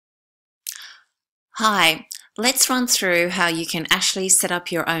Hi, let's run through how you can actually set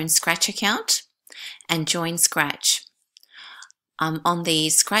up your own Scratch account and join Scratch. I'm on the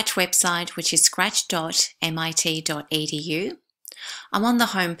Scratch website, which is scratch.mit.edu. I'm on the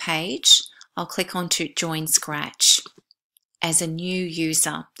home page. I'll click on to Join Scratch as a new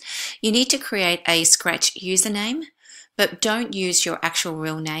user. You need to create a Scratch username, but don't use your actual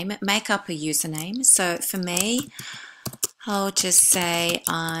real name. Make up a username. So for me, I'll just say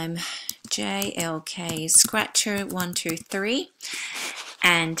I'm JLK Scratcher 123,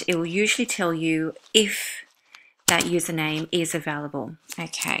 and it will usually tell you if that username is available.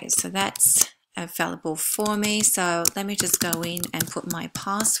 Okay, so that's available for me. So let me just go in and put my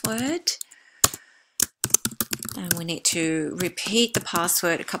password. And we need to repeat the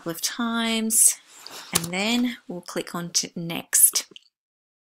password a couple of times, and then we'll click on to next.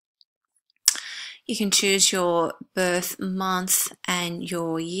 You can choose your birth month and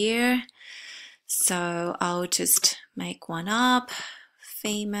your year. So I'll just make one up,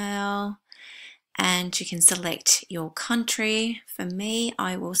 female, and you can select your country. For me,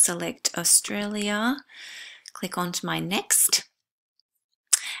 I will select Australia. Click on to my next.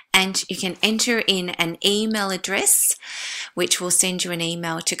 And you can enter in an email address, which will send you an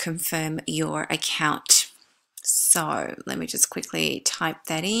email to confirm your account. So let me just quickly type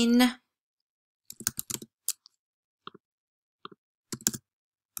that in.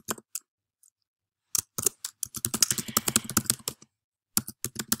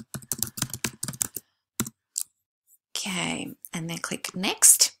 Okay, and then click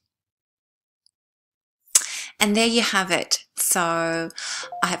next. And there you have it. So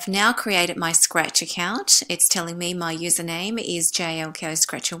I have now created my Scratch account. It's telling me my username is JLK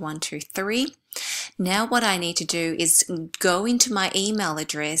Scratcher 123. Now what I need to do is go into my email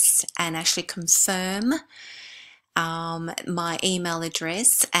address and actually confirm my email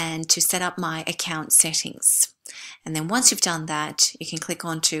address and to set up my account settings. And then once you've done that, you can click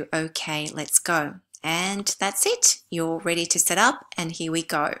on to OK, let's go. And that's it. You're ready to set up, and here we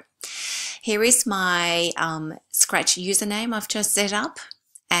go. Here is my Scratch username I've just set up,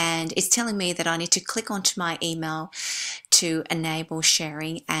 and it's telling me that I need to click onto my email to enable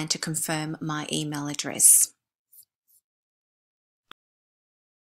sharing and to confirm my email address.